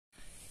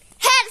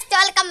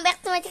welcome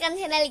back to my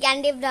channel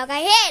Gyandeep vlog.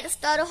 Hey,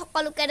 dosto aru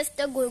hokoluke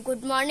dosto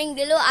good morning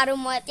dilu aru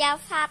moi etia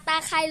phata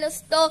khai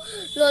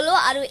lolo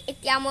aru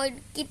etia moi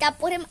kitab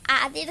porim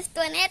adi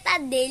dosto ene eta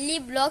daily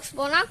vlogs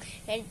bonam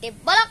ente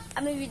bolok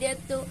ami video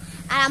tu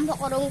arambho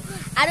koru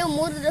aru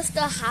mur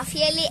dosto half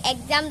yearly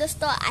exam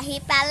dosto ahi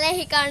pale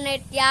hi karone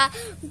etia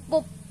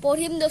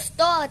porim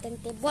dosto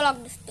tente bolok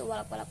dosto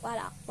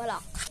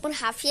bolok pun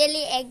half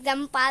yearly exam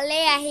pale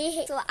ahi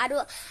so aru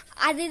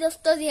adi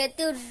dosto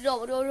jehetu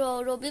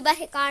robibar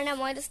he karone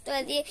moi dosto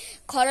adi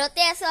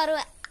ghorote aso aru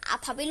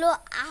bhabilo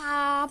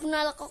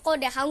apnalokko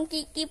dekham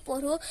ki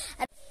poru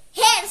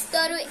he dosto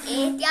aru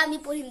etia ami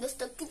porim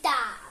dosto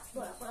kitab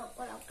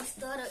bolok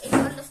dosto aru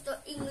ekon dosto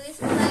english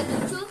polai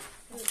luchu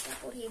eta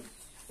porim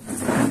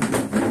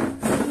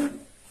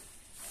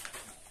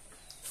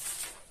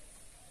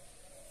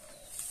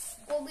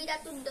কবিতা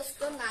তো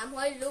দস্ত নাম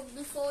হয় look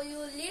before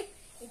you leap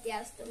এতিয়া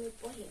তুমি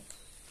পঢ়িম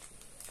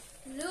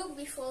look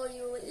before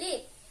you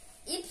leap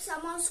if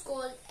someone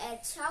scold and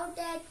shout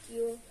at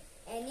you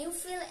and you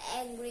feel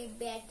angry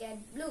bad and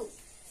blue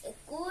a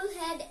cool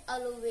head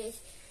always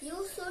you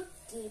should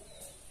keep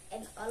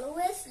and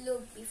always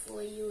look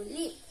before you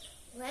leap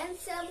when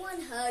someone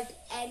hurt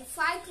and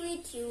fight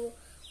with you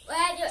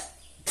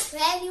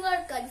when you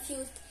are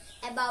confused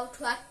about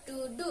what to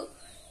do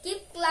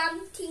keep calm,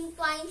 think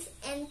twice,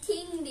 and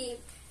think deep,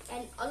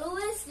 and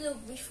always look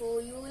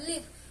before you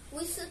leap.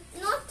 We should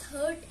not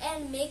hurt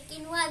and make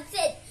anyone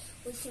sad.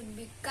 We should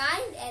be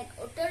kind and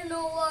utter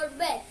no word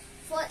bad.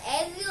 For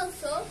as you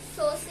sow,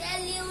 so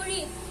shall you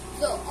reap.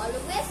 So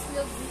always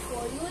look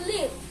before you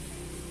leap.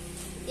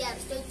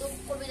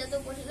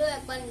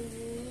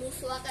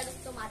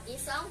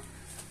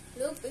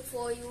 Look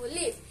before you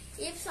leap.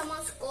 If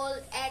someone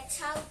scold and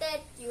shout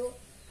at you,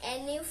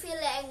 and you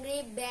feel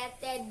angry, bad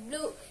and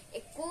blue,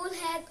 a cool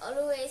head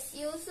always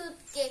you should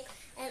keep,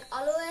 and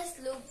always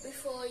look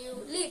before you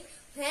leap.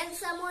 When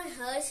someone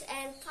hurts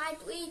and fight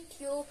with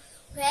you,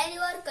 when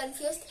you are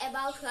confused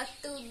about what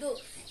to do,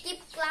 keep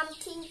calm,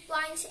 think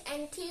twice,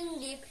 and think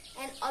deep,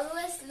 and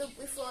always look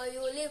before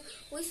you leap.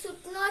 We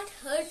should not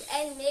hurt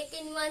and make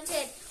anyone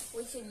sad.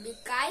 We should be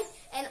kind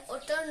and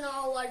utter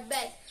no word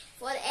bad.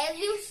 For as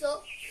you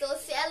sow, so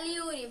shall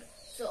you reap.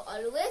 So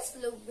always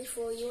look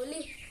before you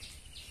leap.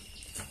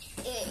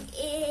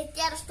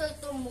 এতিয়া রাস্তা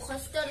তো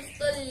মুখস্থ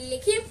রাস্তা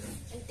লিখিম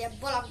এতে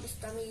blog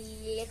দিস্ত আমি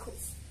লেখো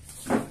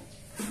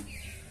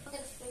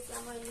রাস্তা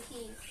আমি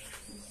লিখি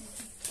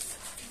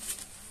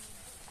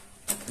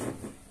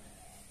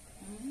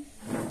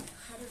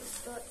হারে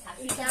রাস্তা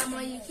এটা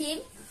আমি লিখিম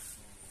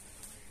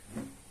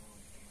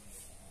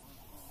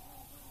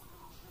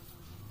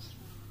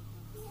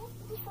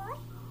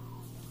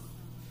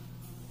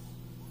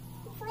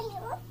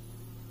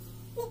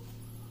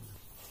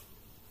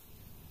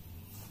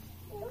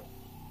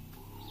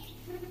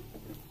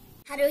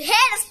আৰু হে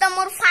দস্ত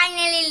মোৰ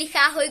ফাইনালি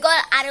লিখা হৈ গল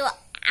আৰু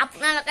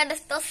আপোনালোকে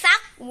দস্ত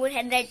চাক মোৰ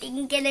হেণ্ডৰাইটিং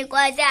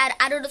কেনেকুৱা আছে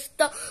আৰু দস্ত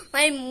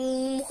মই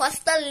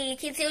মুখস্থ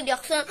লিখিছো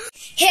দিয়কচোন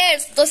হে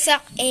দস্ত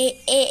চাক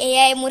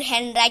এয়াই মোৰ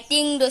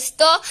হেণ্ডৰাইটিং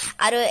দস্ত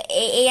আৰু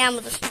এয়া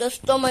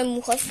দস্ত মই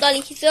মুখস্থ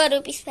লিখিছো আৰু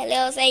পিছফালে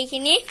আছে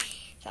এইখিনি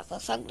চাক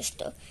দস্ত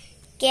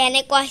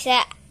কেনেকুৱা আছে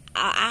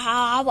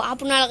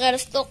আপোনালোকে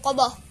দস্ত কব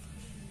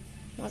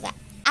মজা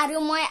আৰু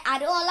মই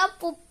আৰু অলপ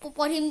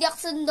পঢ়িম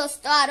দিয়কচোন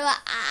দস্ত আৰু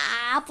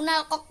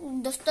আপোনালোকক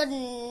দস্ত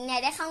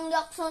নেদেখাম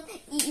দিয়কচোন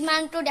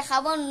ইমানটো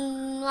দেখাব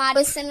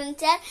নোৱাৰো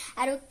চেনেঞ্চাৰ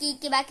আৰু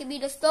কিবা কিবি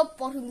দস্ত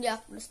পঢ়িম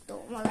দিয়ক দস্ত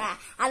মজা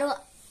আৰু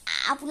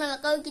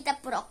আপোনালোকেও কিতাপ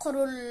পঢ়ক সৰু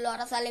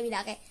ল'ৰা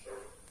ছোৱালীবিলাকে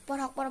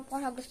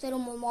পঢ়ক দস্ত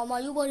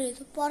ময়ো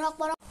পঢ়িছো পঢ়ক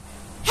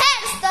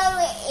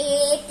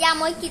এতিয়া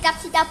মই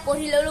কিতাপ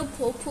পঢ়ি ললো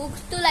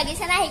ভোকটো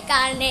লাগিছে না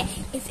সেইকাৰণে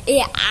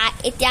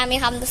এতিয়া আমি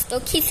খাম দস্ত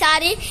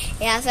খিচাৰি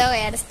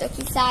এয়া দস্ত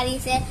খিচাৰি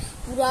আছে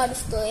পুৰা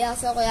দস্ত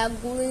এয়া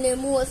গুল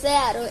নেমু আছে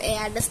আৰু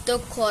এয়া দস্ত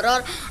ঘৰৰ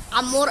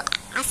আমৰ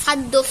আচাৰ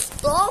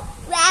দস্ত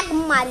পুৰা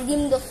মাৰি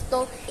দিম দস্ত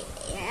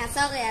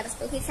এয়া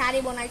দস্ত খিচাৰি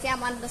বনাইছে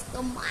আমাৰ দস্ত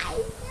মাই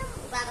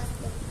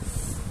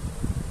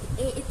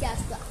এতিয়া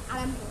দস্ত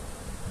আৰম্ভ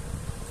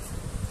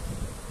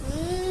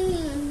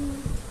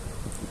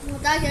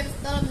Mudah ya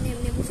dalam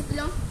nemus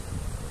bilang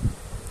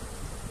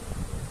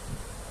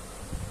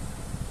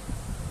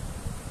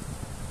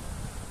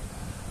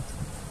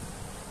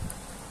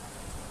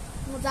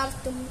mudah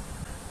tuh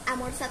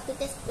amor satu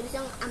tes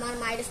berisang amar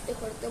main tuh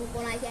kalau tuh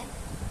pun aja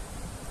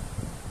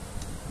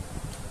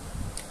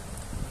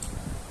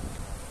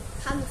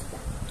kamu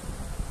sudah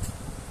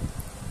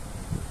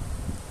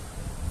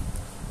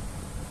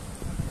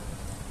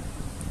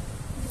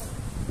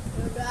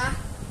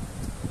udah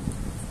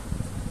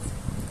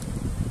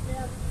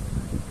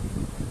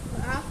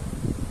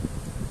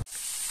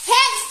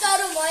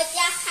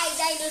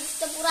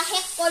পুরা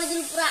হেক করে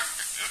দিল পুরা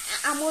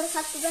আমর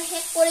ছাত্রটা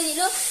হেক করে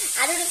দিল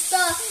আর দস্ত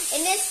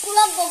এনে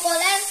স্কুলত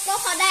গলে তো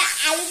সদায়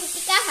আলু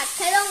পিটিকা ভাত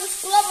খাই লওঁ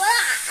স্কুলত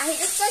আহি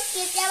দস্ত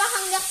কেতিয়াবা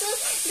খাম দিয়কচোন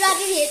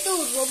আজি যিহেতু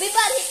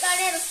ৰবিবাৰ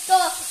সেইকাৰণে দস্ত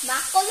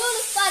মাক কলো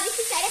দস্ত আজি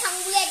খিচাৰি খাম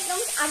বুলি একদম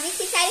আজি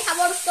খিচাৰি খাব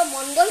দস্ত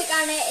মন গ'ল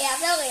সেইকাৰণে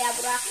এয়া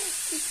পুৰা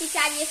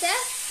খিচাৰি আছে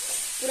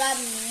পুৰা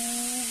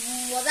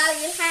মজা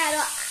লাগিল খাই আৰু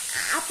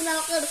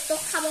আপোনালোকে দোস্ত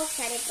খাব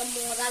বিচাৰে একদম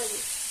মজা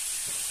লাগিল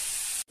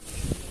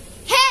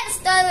হে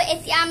দোস্ত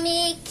এতিয়া আমি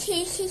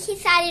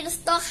খিচাৰি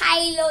দোস্ত খাই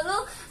ললো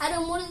আৰু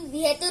মোৰ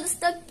যিহেতু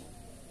দোস্ত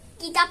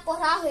কিতাপ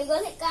পঢ়া হৈ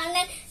গ'ল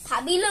সেইকাৰণে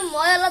ভাবিলো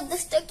মই অলপ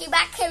দোস্ত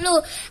কিবা খেলো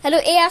আৰু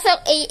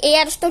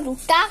এয়া দোস্ত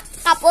দুটা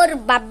কাপৰ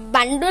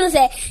বান্ডুল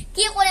আছে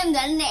কি কৰিম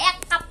জানে এক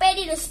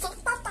কাপেৰি দোস্ত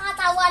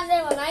টাৱাৰ যে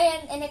বনাই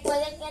এনেকৈ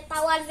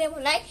টাৱাৰ যে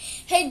বনাই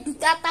সেই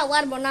দুটা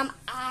টাৱাৰ বনাম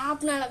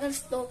আপোনালোকে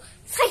দোস্ত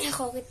চাই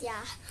থাকক এতিয়া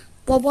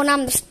বনাম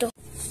দোস্ত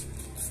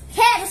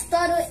হে দোস্ত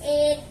আৰু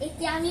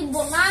এতিয়া আমি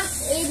বনাম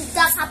এই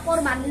দুটা কাপৰ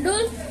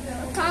বান্ডুল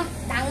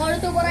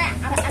ডাঙৰটো পৰা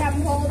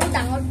আৰম্ভ কৰো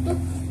ডাঙৰটো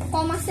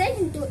কম আছে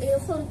কিন্তু এই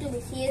সৰুটো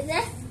বেছি আছে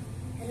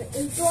আৰু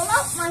এইটো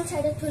অলপমান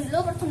চাইডত থৈ দিলো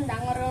প্ৰথম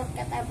ডাঙৰৰ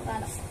কেইটাৰ পৰা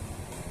আছে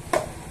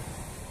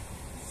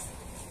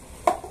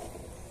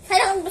চাই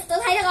থাকক দোস্ত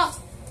চাই থাকক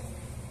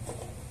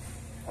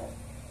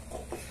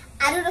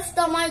আৰু দোস্ত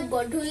মই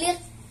গধূলি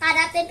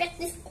কাৰাতে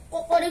প্ৰেক্টিচ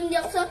কৰিম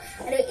দিয়কচোন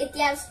আৰু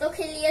এতিয়া দোস্ত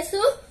খেলি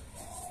আছো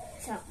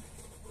চাওক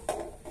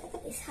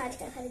এই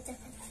চাৰিটা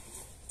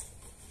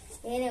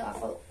এনে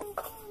আকৌ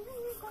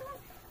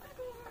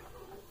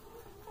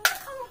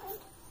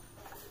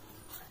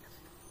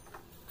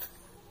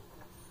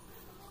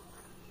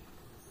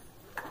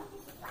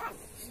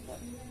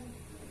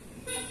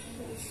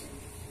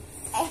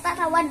এটা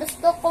টাৱাৰ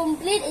দোস্ত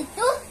কমপ্লিট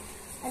এইটো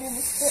আৰু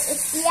দোস্ত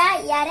এতিয়া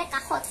ইয়াৰে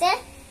কাষতে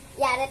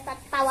ইয়াৰে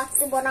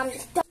টাৱাৰটো বনাম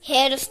দোস্ত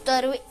হে দোস্ত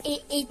আৰু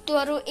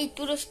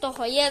এইটো দোস্ত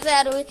হৈ আছে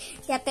আৰু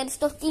ইয়াতে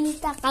দোস্ত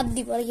 3টা কাপ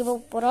দিব লাগিব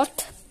ওপৰত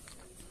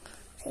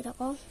চাই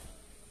থাকক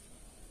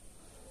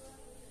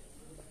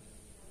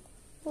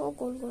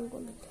গোল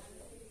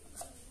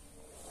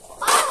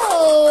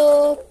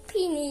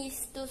ফিনিশ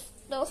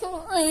দোস্ত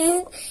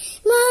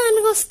মান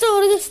কষ্ট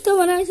কৰি দোস্ত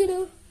বনাইছিলো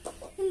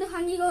কিন্তু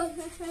ভাঙি গ'ল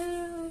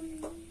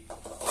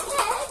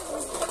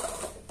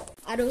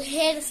আৰু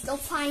হে দোস্ত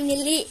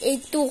ফাইনেলি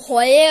এইটো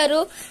হয়ে আৰু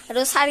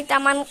 4টা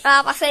মান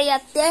কাপ আছে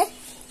ইয়াতে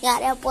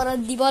ইয়াৰে ওপৰত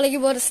দিব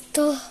লাগিব দোস্ত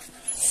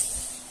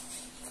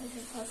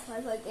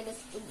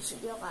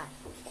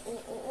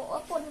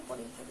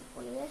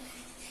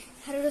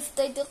আৰু দোস্ত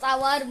এইটো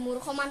টাৱাৰ মোৰ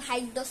সমান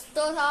হাইট দোস্ত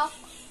হওক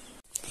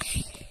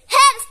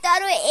হে দোস্ত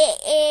আৰু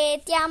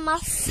এতিয়া আমাৰ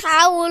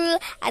চাউল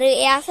আৰু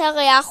এয়া চাওক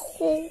এয়া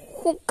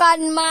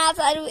শুকান মাছ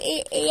আৰু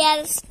এয়া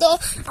দোস্ত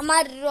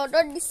আমাৰ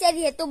ৰ'দত দিছে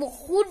যিহেতু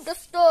বহুত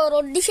দোস্ত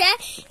ৰ'দ দিছে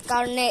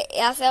কাৰণে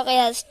এয়া চাওক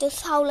এয়া দোস্ত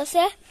চাউল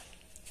আছে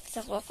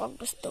চাওক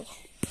দোস্ত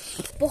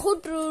বহুত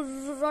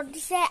ৰ'দ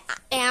দিছে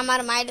আমাৰ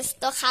মায়ে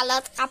দোস্ত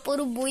খালত কাপোৰ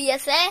বৈ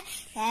আছে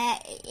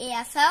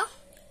এয়া চাওক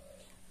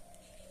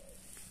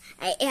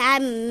এয়া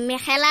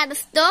মেখেলা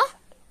দোস্ত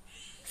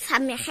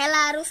মেখেলা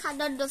আৰু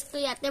চাদৰ দোস্ত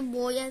ইয়াতে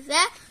বৈ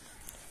আছে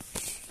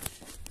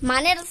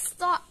মানে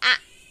দোস্ত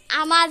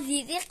আমাৰ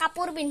যি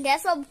কাপোৰ পিন্ধে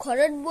সব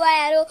ঘৰত বয়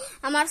আৰু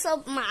আমাৰ সব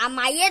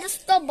মায়ে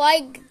দোস্ত বয়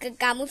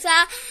গামোচা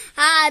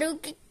আৰু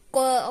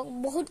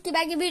বহুত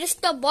কিবা কিবি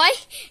দোস্ত বয়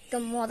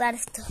একদম মজা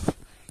দোস্ত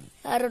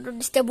আৰু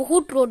দোস্ত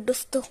বহুত ৰ'দ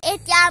দোস্ত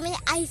এতিয়া আমি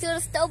আহিছো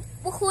দোস্ত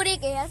পুখুৰী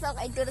এয়া চাওক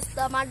এইটো দোস্ত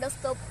আমাৰ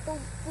দোস্ত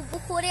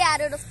পুখুৰী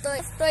আৰু দোস্ত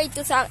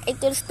এইটো চাওক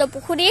এইটো দোস্ত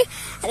পুখুৰী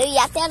আৰু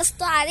ইয়াতে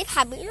দোস্ত আজি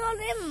ভাবিলো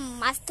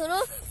মাছ ধৰো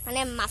মানে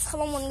মাছ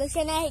খাব মন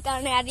গৈছে নে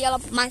সেইকাৰণে আজি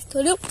অলপ মাছ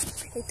ধৰো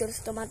এইটো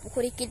দোস্ত আমাৰ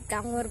পুখুৰী কি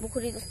ডাঙৰ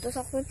পুখুৰী দোস্ত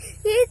চাওকচোন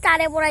এই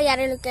তাৰে পৰা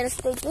ইয়াৰে লৈকে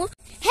দোস্ত এইটো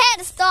হে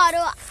দোস্ত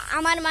আৰু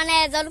আমাৰ মানে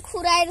এজন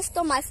খুৰাই দোস্ত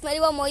মাছ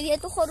মাৰিব মই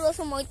যিহেতু সৰু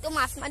আছো মইতো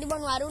মাছ মাৰিব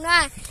নোৱাৰো না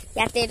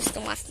ইয়াতে দোস্ত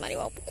মাছ মাৰিব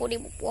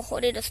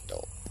পুখুৰী দোস্ত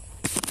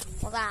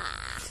মজা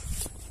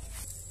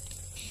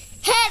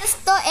হে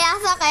দোস্ত এয়া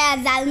চাওক এয়া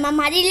জাল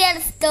মাৰিলে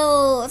দোস্ত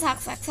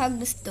চাওক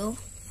দোস্ত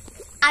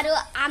আৰু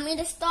আমি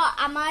দোস্ত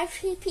আমাৰ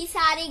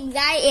ফিচাৰীক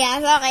যাই এয়া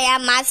চাওক এয়া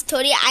মাছ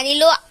ধৰি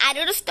আনিলো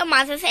আৰু দোস্ত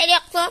মাছ আছে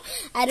দিয়কচোন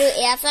আৰু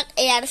এয়া চাওক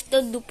এয়া দোস্ত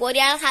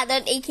দুপৰীয়াৰ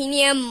সাজত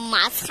এইখিনিয়ে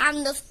মাছ খাম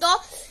দোস্ত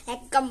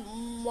একদম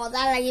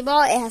মজা লাগিব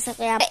এয়া চাওক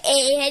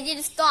হেৰি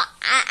দোস্ত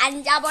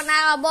আঞ্জা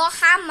বনাব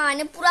খাম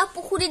মানে পুৰা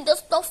পুখুৰীত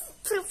দোস্ত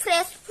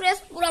ফ্ৰেছ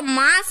পুৰা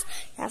মাছ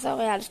এয়া চাওক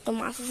এয়া দোস্ত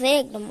মাছ আছে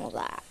একদম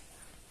মজা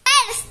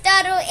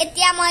আৰু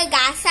এতিয়া মই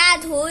গা চা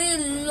ধুই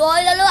লৈ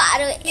ললো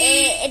আৰু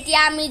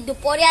এতিয়া আমি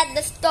দুপৰীয়া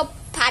দোস্ত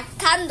ভাত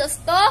খাম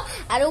দোস্ত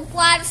আৰু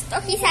পুৱা দোস্ত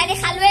খিচাৰি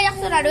খালোৱে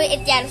দিয়কচোন আৰু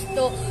এতিয়া দোস্ত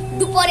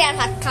দুপৰীয়াৰ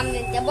ভাত খাম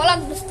এতিয়া বলক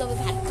দোস্ত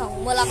ভাত খাওঁ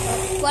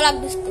বলক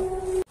দোস্ত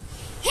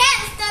হে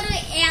দোস্ত আৰু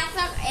এয়া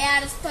চাওক এয়া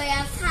দোস্ত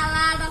এয়া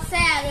চালাড আছে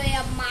আৰু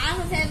এয়া মাছ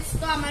আছে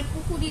দোস্ত আমাৰ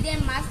পুখুৰীৰে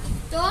মাছ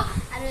দোস্ত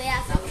আৰু এয়া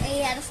চাওক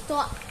এয়া দোস্ত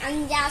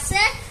আঞ্জা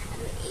আছে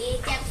আৰু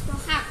এতিয়া দোস্ত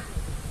খাম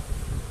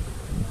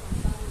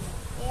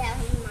এয়া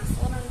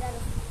মাছৰ আঞ্জা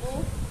দোস্ত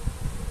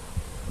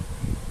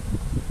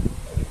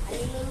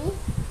আনি ললো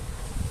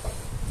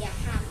এতিয়া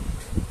খাম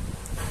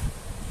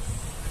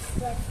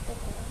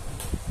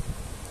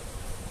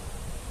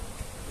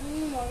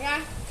মজা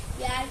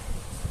পিঁয়াজ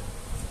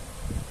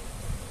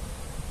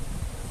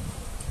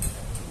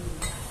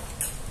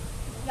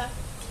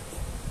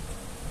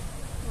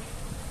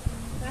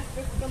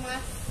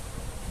মাছ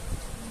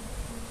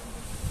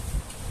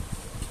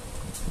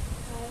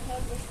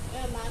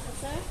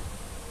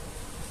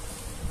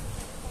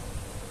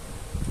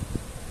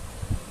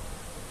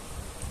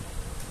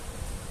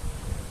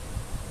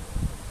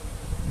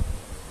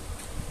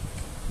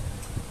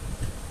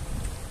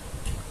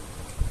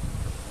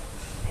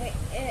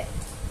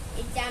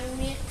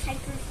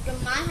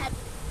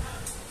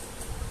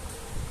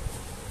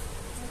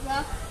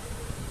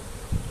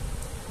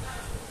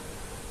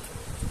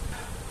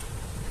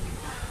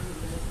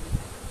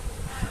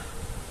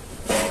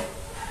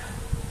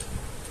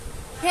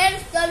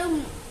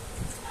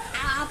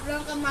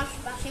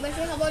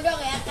হ'ব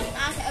দিয়ক ইয়াত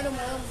আছে আৰু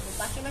মই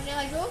বাকি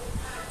খাইছোঁ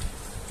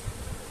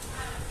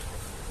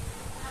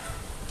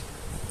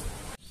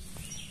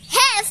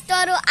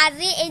আৰু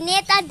আজি এনে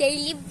এটা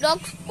ডেইলি ব্লগ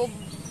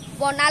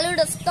বনালো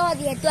দোস্ত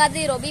যেহেতু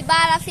আজি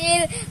ৰবিবাৰ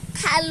আছিল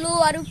খালো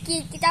আৰু কি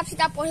কিতাপ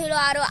চিতাপ পঢ়িলো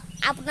আৰু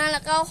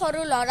আপোনালোকেও সৰু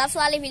ল'ৰা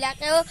ছোৱালী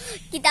বিলাকেও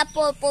কিতাপ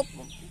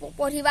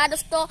পঢ়িবা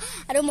দোস্ত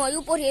আৰু ময়ো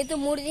পঢ়িছো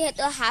মোৰ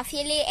যেহেতু হাফ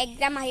ইয়াৰলি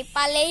এক্সাম আহি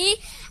পালেই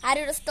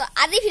আৰু দোস্ত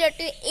আজি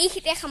ভিডিঅ'টো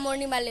এইখিনিতে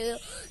সামৰণি মাৰিলো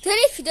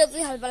যদি ভিডিঅ'টো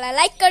ভাল পালে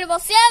লাইক কৰিব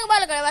শ্বেয়াৰ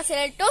কৰিব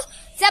চেনেলটো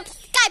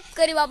সাবস্ক্ৰাইব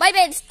কৰিব বাই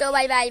বাই দোস্ত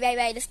বাই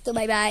বাই দোস্ত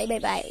বাই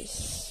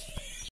বাই